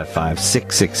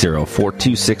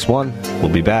 855-660-4261.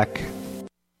 We'll be back.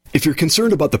 If you're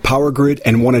concerned about the power grid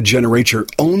and want to generate your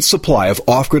own supply of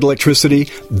off-grid electricity,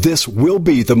 this will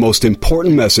be the most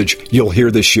important message you'll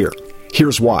hear this year.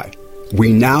 Here's why.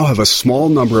 We now have a small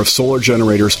number of solar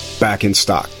generators back in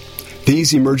stock.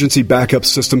 These emergency backup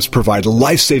systems provide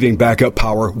life-saving backup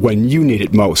power when you need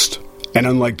it most. And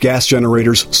unlike gas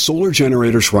generators, solar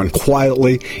generators run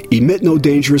quietly, emit no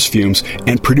dangerous fumes,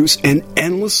 and produce an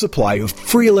endless supply of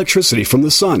free electricity from the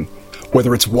sun.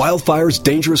 Whether it's wildfires,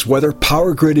 dangerous weather,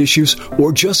 power grid issues,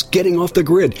 or just getting off the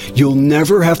grid, you'll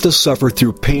never have to suffer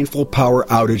through painful power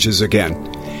outages again.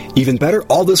 Even better,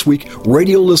 all this week,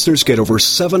 radio listeners get over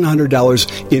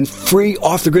 $700 in free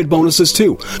off-the-grid bonuses,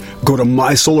 too. Go to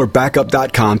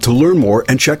MySolarBackup.com to learn more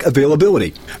and check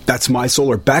availability. That's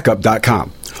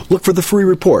MySolarBackup.com. Look for the free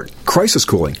report, Crisis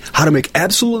Cooling, how to make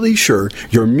absolutely sure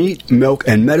your meat, milk,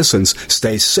 and medicines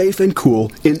stay safe and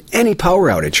cool in any power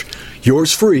outage.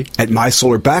 Yours free at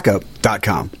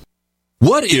MySolarBackup.com.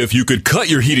 What if you could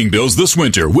cut your heating bills this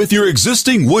winter with your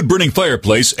existing wood-burning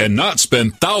fireplace and not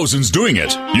spend thousands doing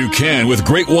it? You can with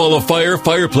Great Wall of Fire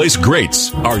fireplace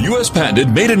grates. Our U.S. patented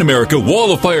made-in-America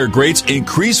Wall of Fire grates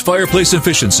increase fireplace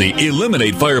efficiency,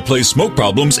 eliminate fireplace smoke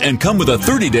problems, and come with a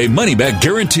 30-day money-back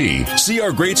guarantee. See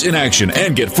our grates in action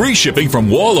and get free shipping from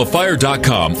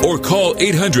walloffire.com or call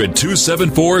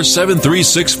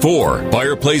 800-274-7364.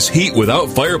 Fireplace heat without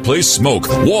fireplace smoke.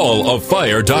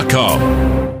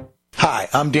 walloffire.com. Hi,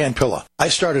 I'm Dan Pilla. I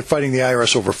started fighting the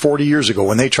IRS over 40 years ago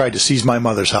when they tried to seize my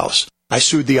mother's house. I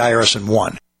sued the IRS and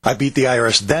won. I beat the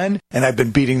IRS then, and I've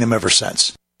been beating them ever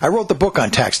since. I wrote the book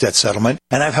on tax debt settlement,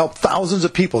 and I've helped thousands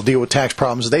of people deal with tax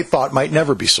problems they thought might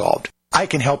never be solved. I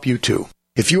can help you too.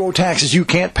 If you owe taxes you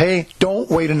can't pay,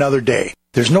 don't wait another day.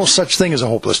 There's no such thing as a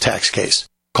hopeless tax case.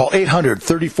 Call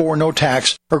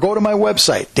 800-34-NO-TAX or go to my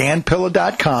website,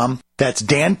 danpilla.com. That's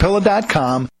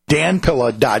danpilla.com,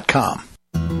 danpilla.com.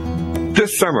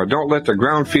 This summer, don't let the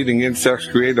ground-feeding insects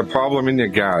create a problem in your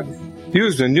garden.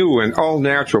 Use the new and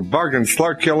all-natural bug and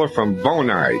slug killer from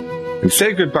Bonide. And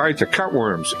say goodbye to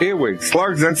cutworms, earwigs,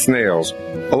 slugs, and snails,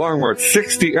 along with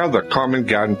 60 other common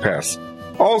garden pests.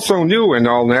 Also new and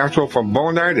all-natural from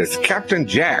Bonide is Captain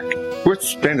Jack with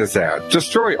Spinosad.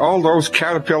 Destroy all those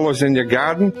caterpillars in your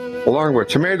garden, along with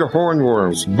tomato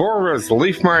hornworms, borers,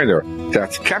 leaf miner.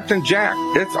 That's Captain Jack.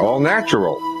 It's all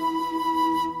natural.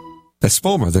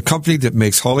 Espoma, the company that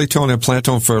makes Hollytone and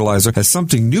Plantone fertilizer, has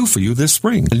something new for you this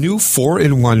spring. A new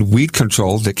 4-in-1 weed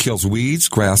control that kills weeds,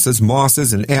 grasses,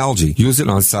 mosses, and algae. Use it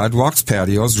on sidewalks,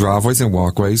 patios, driveways, and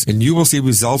walkways, and you will see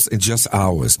results in just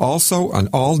hours. Also, an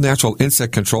all-natural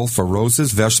insect control for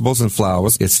roses, vegetables, and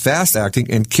flowers. It's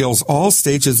fast-acting and kills all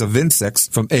stages of insects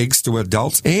from eggs to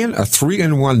adults, and a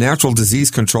 3-in-1 natural disease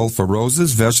control for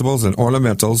roses, vegetables, and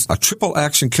ornamentals. A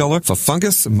triple-action killer for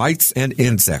fungus, mites, and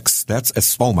insects. That's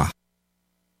Espoma.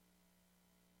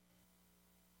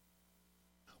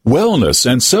 Wellness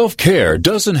and self-care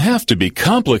doesn't have to be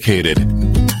complicated.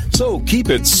 So keep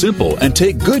it simple and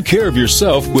take good care of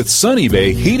yourself with Sunny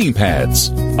Bay heating pads.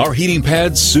 Our heating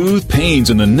pads soothe pains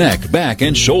in the neck, back,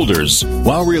 and shoulders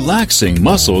while relaxing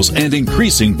muscles and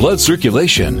increasing blood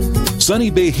circulation. Sunny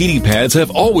Bay heating pads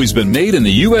have always been made in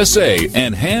the USA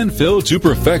and hand-filled to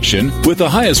perfection with the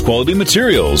highest quality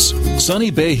materials.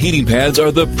 Sunny Bay heating pads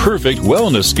are the perfect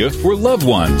wellness gift for loved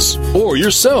ones or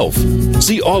yourself.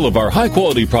 See all of our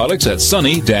high-quality products at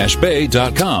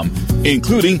sunny-bay.com,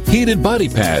 including heated body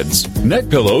pads, neck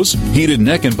pillows, heated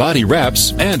neck and body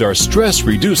wraps, and our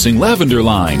stress-reducing lavender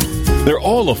line. They're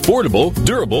all affordable,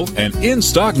 durable, and in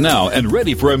stock now and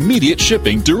ready for immediate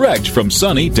shipping direct from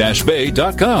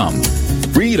sunny-bay.com.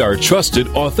 Read our trusted,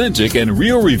 authentic, and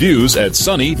real reviews at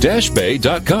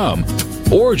sunny-bay.com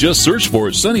or just search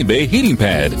for Sunny Bay Heating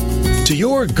Pad. To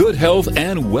your good health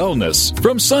and wellness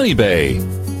from Sunny Bay.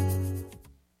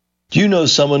 Do you know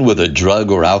someone with a drug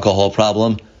or alcohol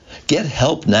problem? Get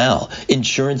help now.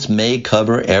 Insurance may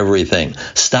cover everything.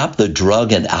 Stop the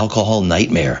drug and alcohol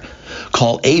nightmare.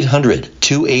 Call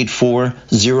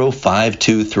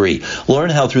 800-284-0523. Learn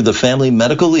how through the Family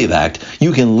Medical Leave Act,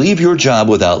 you can leave your job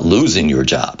without losing your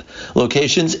job.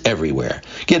 Locations everywhere.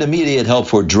 Get immediate help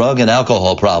for drug and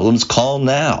alcohol problems. Call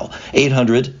now.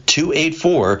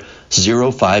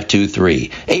 800-284-0523.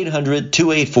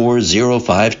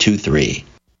 800-284-0523.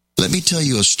 Let me tell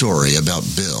you a story about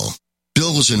Bill.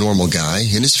 Bill was a normal guy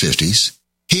in his 50s.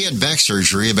 He had back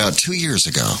surgery about 2 years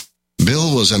ago.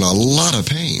 Bill was in a lot of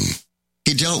pain.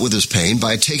 He dealt with his pain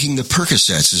by taking the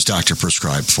Percocets his doctor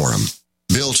prescribed for him.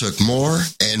 Bill took more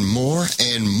and more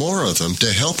and more of them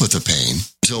to help with the pain,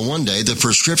 until one day the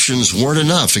prescriptions weren't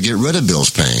enough to get rid of Bill's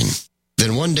pain.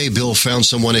 Then one day Bill found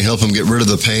someone to help him get rid of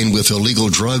the pain with illegal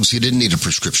drugs he didn't need a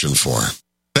prescription for.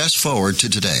 Fast forward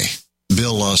to today.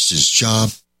 Bill lost his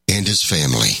job and his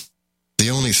family. The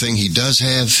only thing he does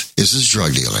have is his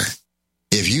drug dealer.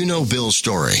 If you know Bill's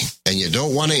story and you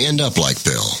don't want to end up like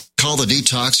Bill, call the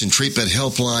Detox and Treatment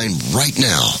Helpline right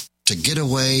now to get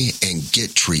away and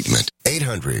get treatment.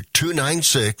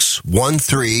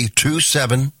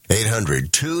 800-296-1327.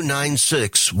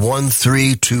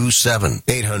 800-296-1327.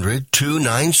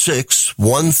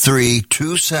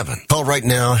 800-296-1327. Call right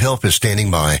now. Help is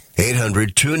standing by.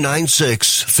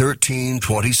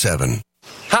 800-296-1327.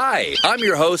 Hi, I'm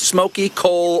your host, Smokey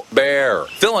Cole Bear.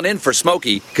 Filling in for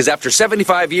Smokey, because after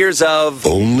 75 years of...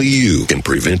 Only you can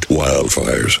prevent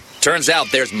wildfires. Turns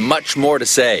out there's much more to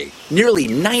say. Nearly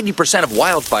 90% of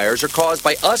wildfires are caused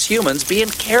by us humans being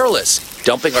careless,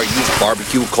 dumping our used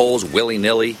barbecue coals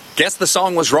willy-nilly. Guess the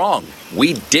song was wrong.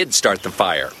 We did start the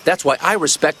fire. That's why I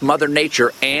respect Mother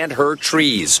Nature and her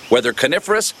trees, whether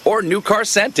coniferous or new car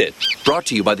scented. Brought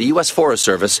to you by the U.S. Forest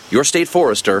Service, your state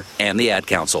forester, and the Ad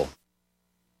Council.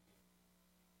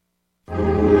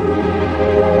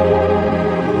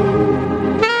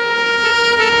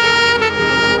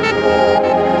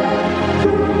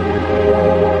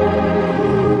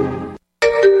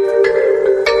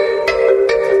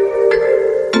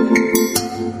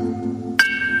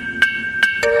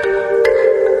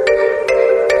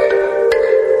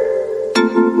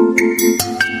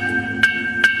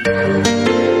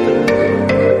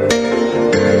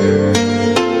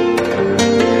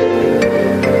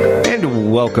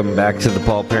 Welcome back to the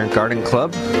Paul Parent Garden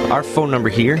Club. Our phone number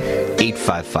here,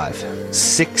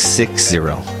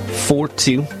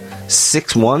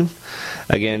 855-660-4261.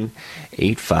 Again,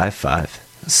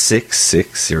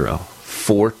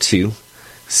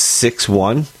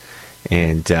 855-660-4261.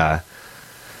 And,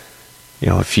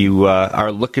 if you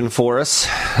are looking for us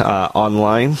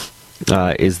online,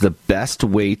 is the best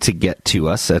way to get to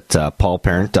us at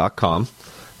paulparent.com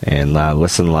and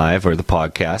listen live or the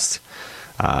podcast.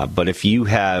 But if you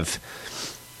have,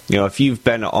 if you've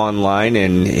been online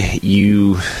and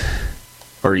you've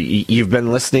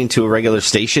been listening to a regular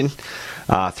station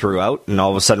throughout, and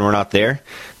all of a sudden we're not there,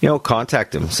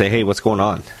 contact them. Say, hey, what's going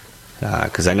on?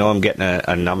 Because I know I'm getting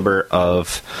a number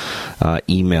of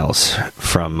emails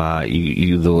from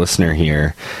you, the listener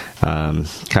here,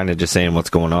 kind of just saying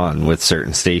what's going on with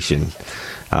certain station.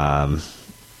 I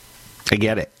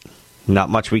get it. Not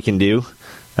much we can do.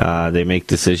 They make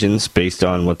decisions based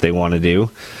on what they want to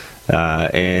do,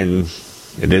 and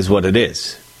it is what it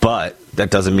is. But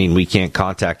that doesn't mean we can't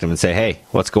contact them and say, hey,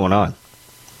 what's going on?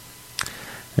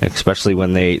 Especially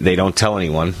when they don't tell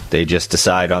anyone. They just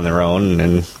decide on their own,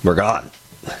 and we're gone.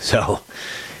 So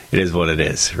it is what it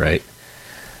is, right?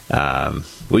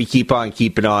 We keep on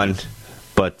keeping on,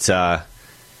 but I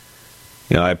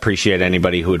appreciate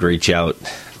anybody who would reach out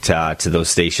to those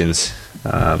stations.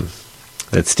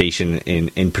 That station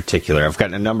in particular. I've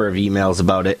gotten a number of emails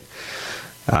about it,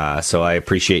 so I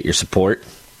appreciate your support.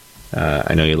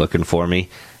 I know you're looking for me.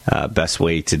 Best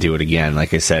way to do it again,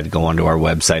 like I said, go onto our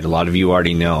website. A lot of you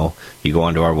already know. You go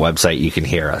onto our website, you can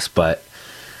hear us. But,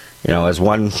 as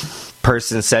one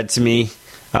person said to me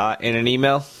in an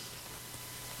email,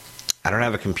 I don't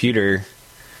have a computer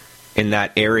in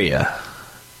that area.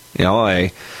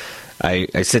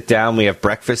 I sit down, we have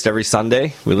breakfast every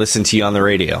Sunday, we listen to you on the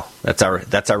radio. That's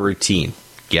our routine.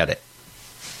 Get it.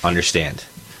 Understand.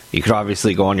 You could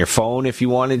obviously go on your phone if you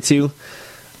wanted to,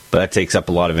 but that takes up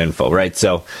a lot of info, right?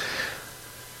 So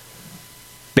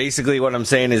basically what I'm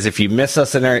saying is if you miss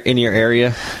us in your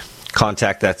area,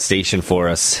 contact that station for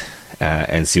us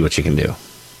and see what you can do.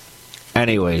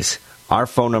 Anyways, our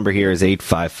phone number here is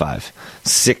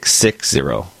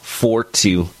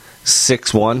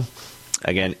 855-660-4261.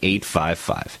 Again,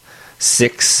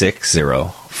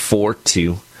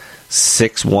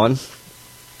 855-660-4261.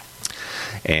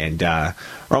 And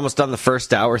We're almost done the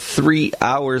first hour. 3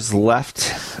 hours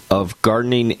left of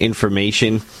gardening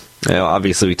information.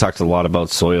 Obviously, we talked a lot about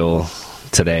soil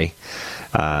today.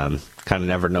 Kind of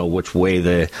never know which way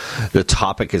the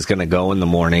topic is going to go in the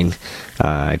morning.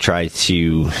 I try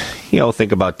to,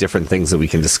 think about different things that we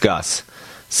can discuss.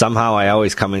 Somehow I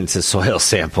always come into soil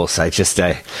samples. I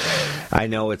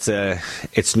know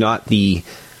it's not the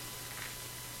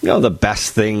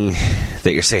best thing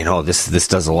that you're saying, oh, this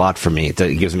does a lot for me. It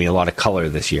gives me a lot of color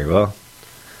this year. Well,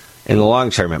 in the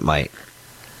long term it might.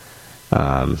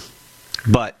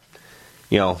 But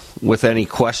with any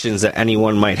questions that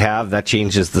anyone might have, that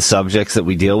changes the subjects that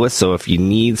we deal with. So if you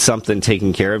need something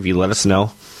taken care of, you let us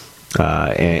know.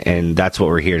 And that's what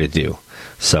we're here to do.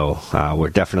 So we're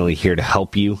definitely here to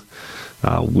help you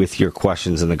with your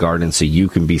questions in the garden so you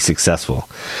can be successful.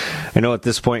 I know at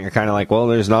this point you're kind of like, well,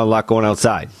 there's not a lot going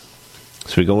outside.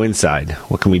 So we go inside.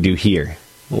 What can we do here?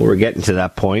 Well, we're getting to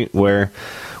that point where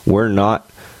we're not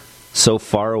so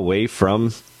far away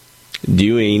from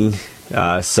doing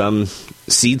some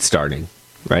seed starting,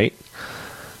 right?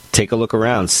 Take a look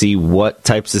around. See what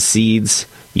types of seeds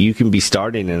you can be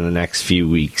starting in the next few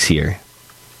weeks here.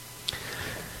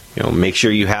 Make sure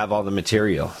you have all the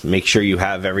material. Make sure you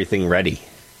have everything ready.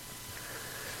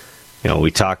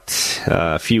 We talked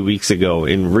a few weeks ago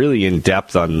in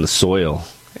depth on the soil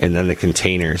and then the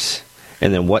containers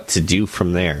and then what to do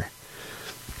from there.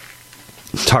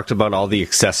 Talked about all the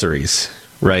accessories,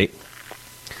 right?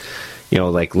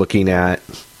 Like looking at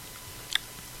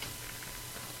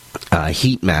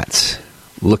heat mats,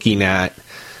 looking at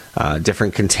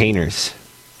different containers.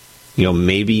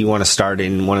 Maybe you want to start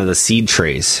in one of the seed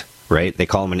trays, right? They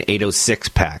call them an 806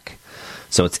 pack.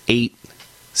 So it's 8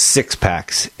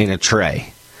 6-packs in a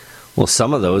tray. Well,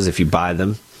 some of those, if you buy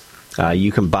them,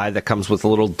 you can buy that comes with a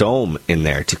little dome in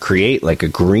there to create like a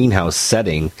greenhouse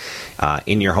setting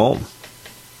in your home,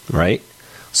 right?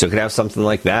 So you could have something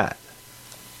like that.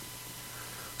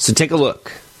 So take a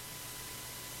look,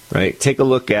 right? Take a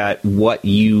look at what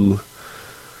you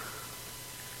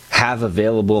have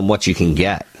available and what you can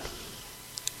get,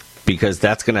 because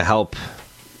that's going to help,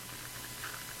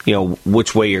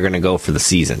 which way you're going to go for the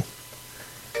season.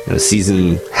 The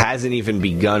season hasn't even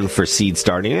begun for seed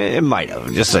starting. It might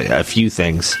have, just a few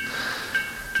things.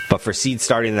 But for seed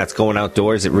starting that's going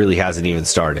outdoors, it really hasn't even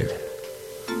started.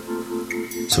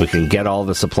 So we can get all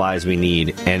the supplies we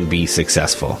need and be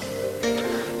successful.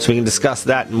 So we can discuss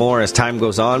that and more as time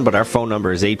goes on, but our phone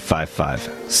number is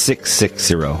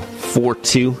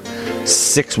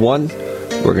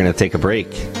 855-660-4261. We're going to take a break.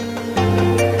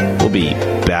 We'll be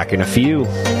back in a few.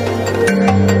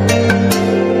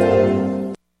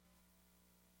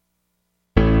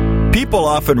 People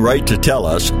often write to tell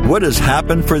us what has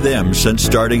happened for them since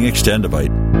starting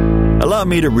Extendivite. Allow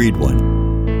me to read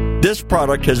one. This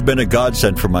product has been a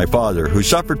godsend for my father, who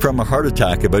suffered from a heart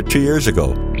attack about 2 years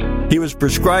ago. He was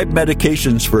prescribed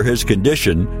medications for his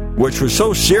condition, which was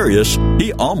so serious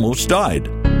he almost died.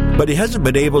 But he hasn't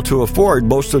been able to afford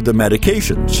most of the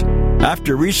medications.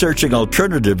 After researching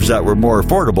alternatives that were more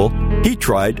affordable, he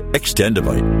tried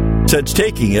Extendivite. Since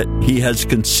taking it, he has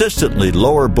consistently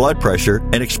lower blood pressure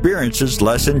and experiences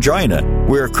less angina.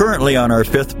 We are currently on our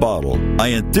 5th bottle. I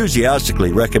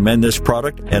enthusiastically recommend this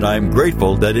product, and I am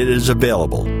grateful that it is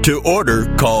available. To order,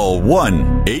 call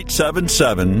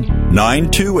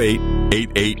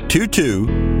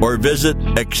 1-877-928-8822 or visit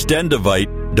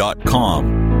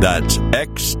Extendivite.com. That's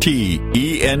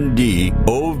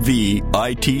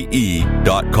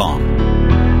Extendovite.com.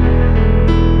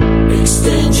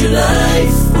 Extend your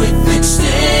life with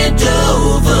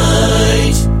Extendovite.